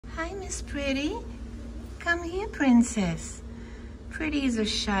Hi, Miss Pretty. Come here, princess. Pretty is a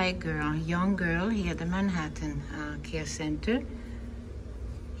shy girl, young girl here at the Manhattan Care Center.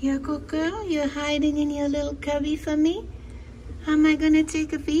 You're a good girl? You're hiding in your little cubby for me? How am I going to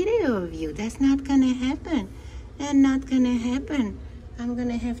take a video of you? That's not going to happen. That's not going to happen. I'm going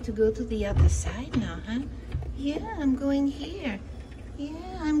to have to go to the other side now, huh? Yeah, I'm going here.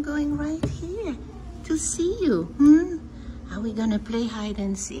 Yeah, I'm going right here to see you. Are we going to play hide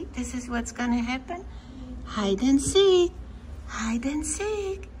and seek? This is what's going to happen? Hide and seek. Hide and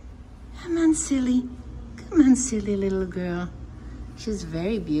seek. Come on, silly. Come on, silly little girl. She's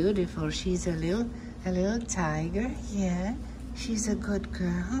very beautiful. She's a little tiger. Yeah, she's a good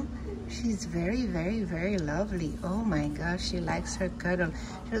girl. She's very, very, very lovely. Oh my gosh, she likes her cuddle.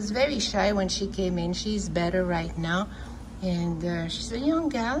 She was very shy when she came in. She's better right now. And she's a young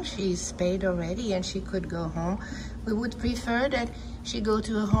gal. She's spayed already and she could go home. We would prefer that she go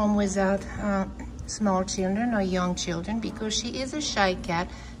to a home without small children or young children because she is a shy cat.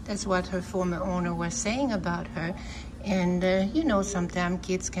 That's what her former owner was saying about her. And you know, sometimes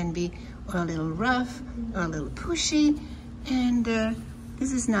kids can be a little rough or a little pushy. And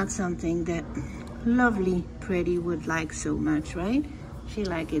this is not something that lovely Pretty would like so much, right? She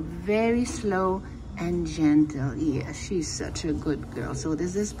like it very slow and gentle. Yeah, she's such a good girl. So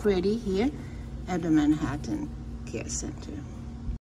this is Pretty here at the Manhattan Care Center.